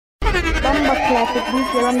Bumbo classic, this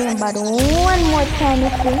you remember one more time,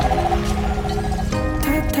 you see.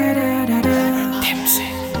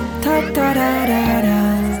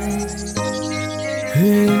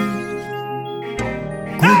 Hey,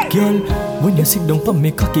 good girl, when you sit down for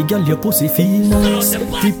me cocky girl, your pussy feel nice.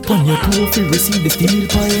 Tip on your toe if you receive the steel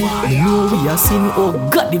pie. You know we are sing, oh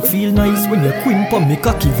God it feel nice. When you queen for me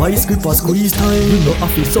cocky vice grip or squeeze time. You know I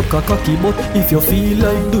feel suck a cocky but if you feel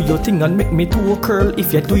like do your thing and make me toe curl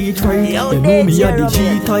if you do it right. You know me are the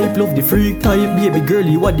G type, love the freak type. Baby girl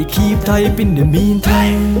you are the keep type in the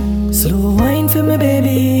meantime. Slow wine for me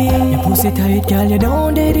baby, your pussy tight girl you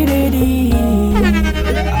don't daddy.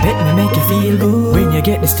 Bet me make you feel good when you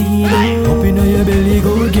get the steel up in your belly,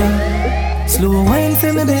 good girl. Slow wine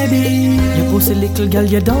for me, baby. You pussy little girl,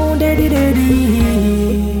 you down, daddy.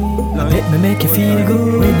 Bet me make you feel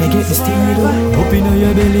good when you get the steel up in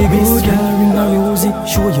your belly, good girl. Ring a rosy,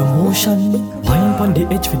 show your motion. Wine on the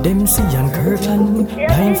edge for them, see and Kirkland.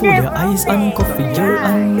 Blindfold your eyes and coffee your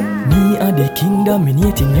hand. Me and the king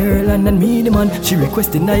dominating your land and me the man. She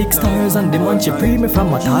requested Nike stars and the man she free me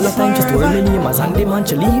from a taller time. She stole me name as and the man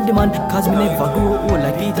she leave the man. Cause me never grow old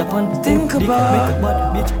like Peter Pan. Think about make a bad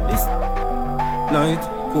bitch this night,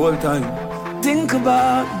 cold time. Think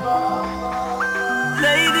about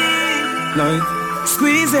lady night.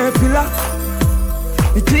 Squeeze her pillow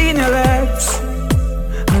between your legs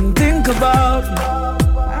and think about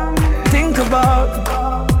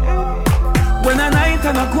when a night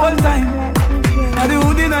and a cold time. I the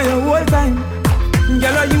hood in your whole time.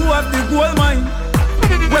 Girl, you have the gold mine.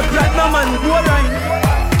 We're platinum and gold line.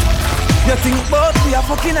 You think about we are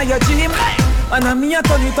fucking at your gym, and I'm here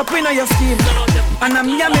turn it up in your scheme, and I'm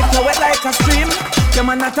here make you wet like a stream. Your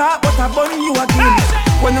man a talk but I burn you again.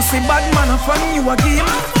 When you see bad man I fun you again.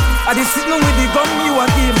 I dey sitting with the gun you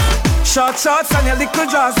again. Short shorts and your little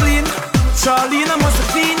jaws lean. Charlene I must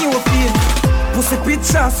clean you a feel. Pussy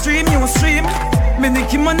picture stream you a stream. Me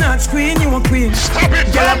Nicki Minaj queen you a queen.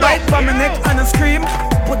 Girl a bite for my neck and a scream.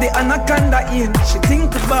 Put the anaconda in. She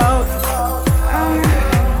think about.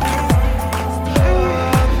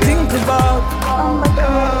 Think about.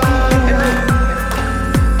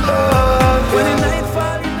 When the night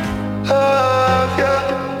falling.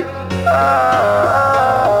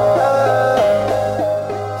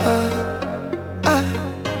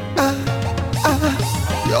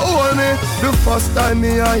 You hold me the first time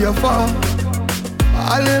me and you fall.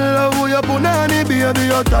 All in love with your punani, baby.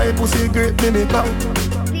 Your type pussy great me come.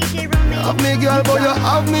 Have me girl, but you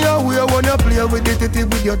have me away when you play with the titty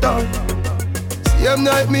with your tongue. Same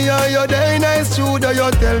night me and you day nice true that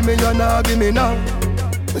you tell me you not give me now.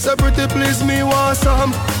 Me say pretty please me want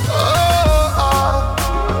some.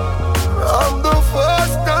 I'm the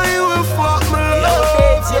first time we fuck me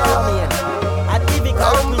love ya.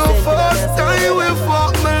 I'm the first time we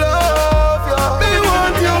fuck me love ya. Me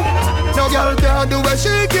want you. No girl can't do what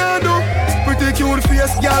she can do. Pretty cute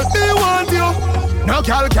face girl, me want you. No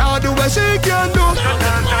girl can't do what she can do.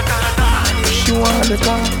 She want the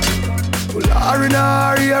car, pull her in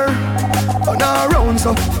her ear, turn her round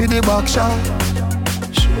so for the back shot.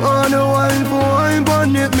 She want the wine for wine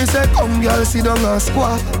pon it. Me say come girl sit down and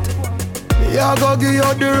squat. Me a go give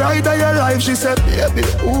you the ride of your life. She said baby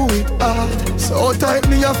who it hot. So tight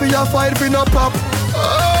me a for your fight for no pop.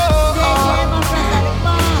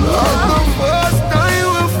 That's the first time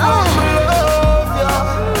we fuck me love ya.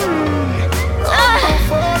 That's the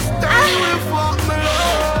first time we fuck me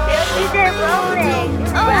love ya. Is it rolling?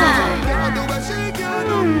 Can't do what she can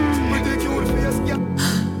do. Pretty cute face girl.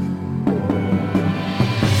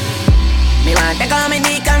 Me want to come and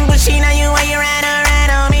dick and push in on you while you ride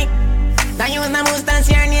on me. Don't use no mustache,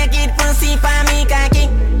 your naked pussy for me cocky.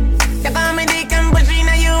 To come and dick and push in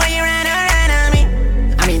on you while you ride on me.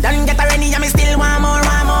 I mean don't get already, I me still want more of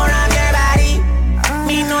your body.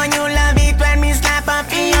 Me know you love it when me slap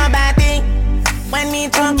up in your body. When me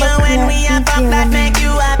talk you, when we up that make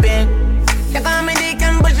you happy. To come and dick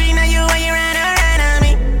and push in on you while you ride on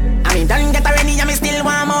me. I mean don't get already, I me still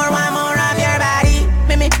want more of your body.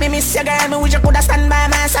 Me miss your girl, me wish you coulda stand by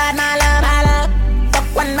my side, my love. Fuck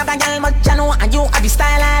one other girl, but you know and you have the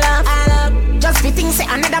style I love. Just fitting, say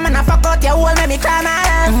another man a fuck out your whole, make me cry, my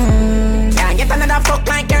love. Can't get another fuck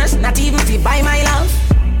like yours, not even to buy my love.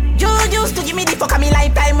 You used to give me the fuck of me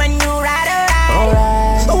lifetime when you ride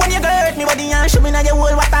alright. But when you hurt me body and show me now your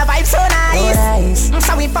whole, what a vibe so nice.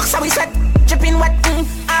 So we fuck, so we sweat, dripping wet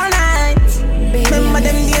all night. Remember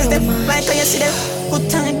them days, them like how you see them good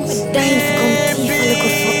times. Dying for come tea for look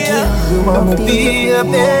fuck you. You wanna be a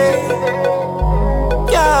babe?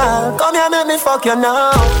 Yeah, come here, make me fuck you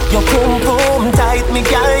now. Your boom boom tight, me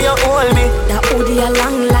girl, you hold me. That hoodie a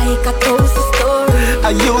long like a toast story.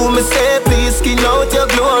 Are you me say skin out your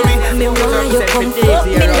glory. Me want you come fuck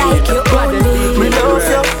me like you own me. Me love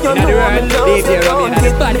you, you know me love you, don't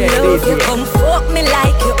it. Me love you come fuck me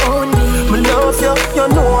like you own me. Me love you, you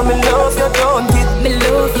know me love you, don't it. Me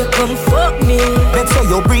love you come fuck me. Make sure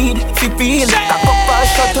you breathe, feel, cock up and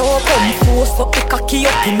shut up. Come force up the cocky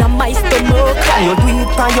up in my stomach. Can you do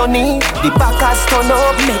it on your knee, the back has turn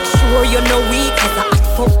up. Make sure you know weak, cause I hot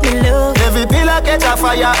fuck me love. Every pillar catch a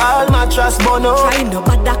fire, all mattress burn up. Try no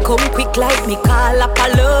bother come quick like me call up a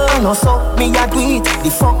love. I know so, me a do it,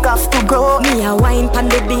 the fuck have to grow. Me a wine pan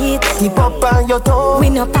the beat, tip up on your toe. we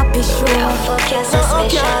no papi show. Fuck you so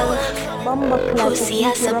special. Bumba Pussy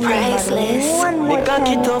are so priceless. One more Me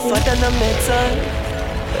cocky time. tougher than a metal.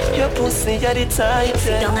 Your pussy are the tightest.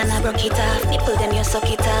 Sit down and I broke it off. Nipple them you suck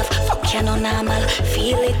it off. Fuck you no normal.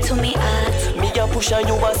 Feel it to me heart. Me a push and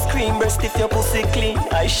you a scream. Breast if your pussy clean.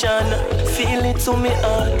 I shan feel it to me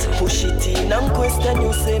heart. Push it in and question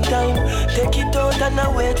you same time. Take it out and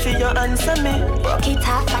I wait for your answer me. Broke it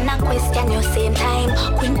off and I question you same time.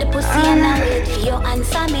 Quint the pussy and I wait for you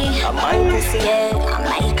answer me. I'm my pussy. Yeah, I'm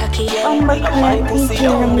my cocky. Yeah, I'm my pussy.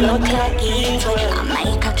 don't blood clot it. I'm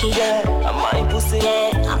my cocky. Yeah, I'm my pussy.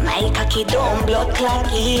 Yeah, I'm my cocky. Don't blood clot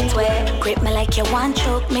it. Grip me like you want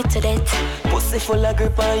choke me to death. Pussy full of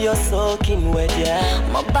grip and you're soaking wet, yeah.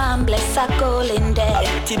 My bomb bless a goal in there.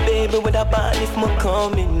 Pretty baby with a ball if me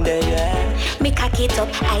come in there, yeah. Me cock it up,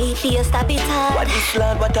 I feel stab it hard. What is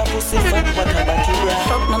lad, what a pussy fat, what a body rap.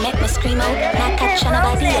 Fuck no make me scream out, not catch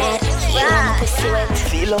nobody yet. You want pussy wet.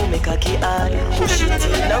 Feel how me cocky hard. Push it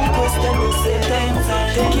in and question you same time.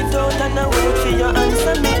 Take it out and I wait for your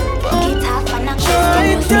answer me. Fuck it off and I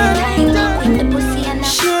question you same time. With the pussy and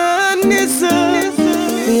I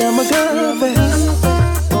Me and my girl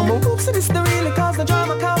best. Mama whoops, and it's the really cause the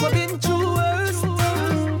drama, cause I've been through worse.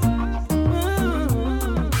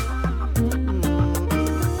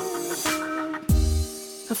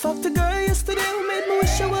 I fucked a girl yesterday who made me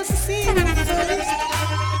wish I wasn't seeing her first.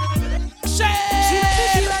 She made me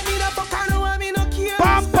feel like me that fuck her, no, I mean no care.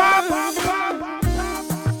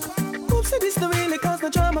 Whoops, and it's the really cause the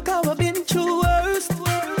drama, cause I've been through worst.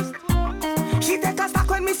 She take us back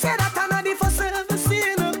when me say that I'm not the for service.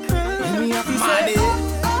 Money.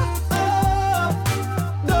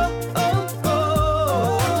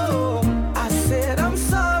 I said I'm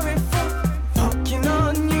sorry for fucking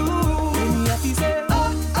on you. He said,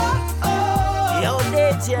 Yo,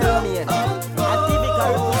 Dancehall, Romaine. A typical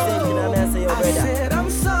representing and I say, yo, brother. I said I'm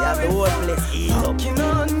sorry the whole place eat up. fucking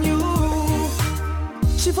on you.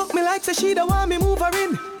 She fuck me like say she don't want me move her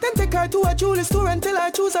in. Then take her to a jewelry store until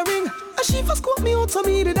I choose a ring. And she first scoop me out so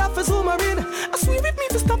me did have to zoom her in. I swear with me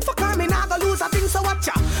to stop fuck her, me nah go lose a thing, so watch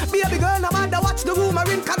ya. Baby girl, no matter watch the room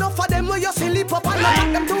her in. Can offer them where you sleep up and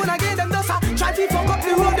knock them down again. Them just a try to fuck up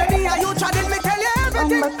the road and me and you try to me tell you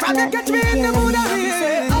everything. Try to catch me in the mood of me.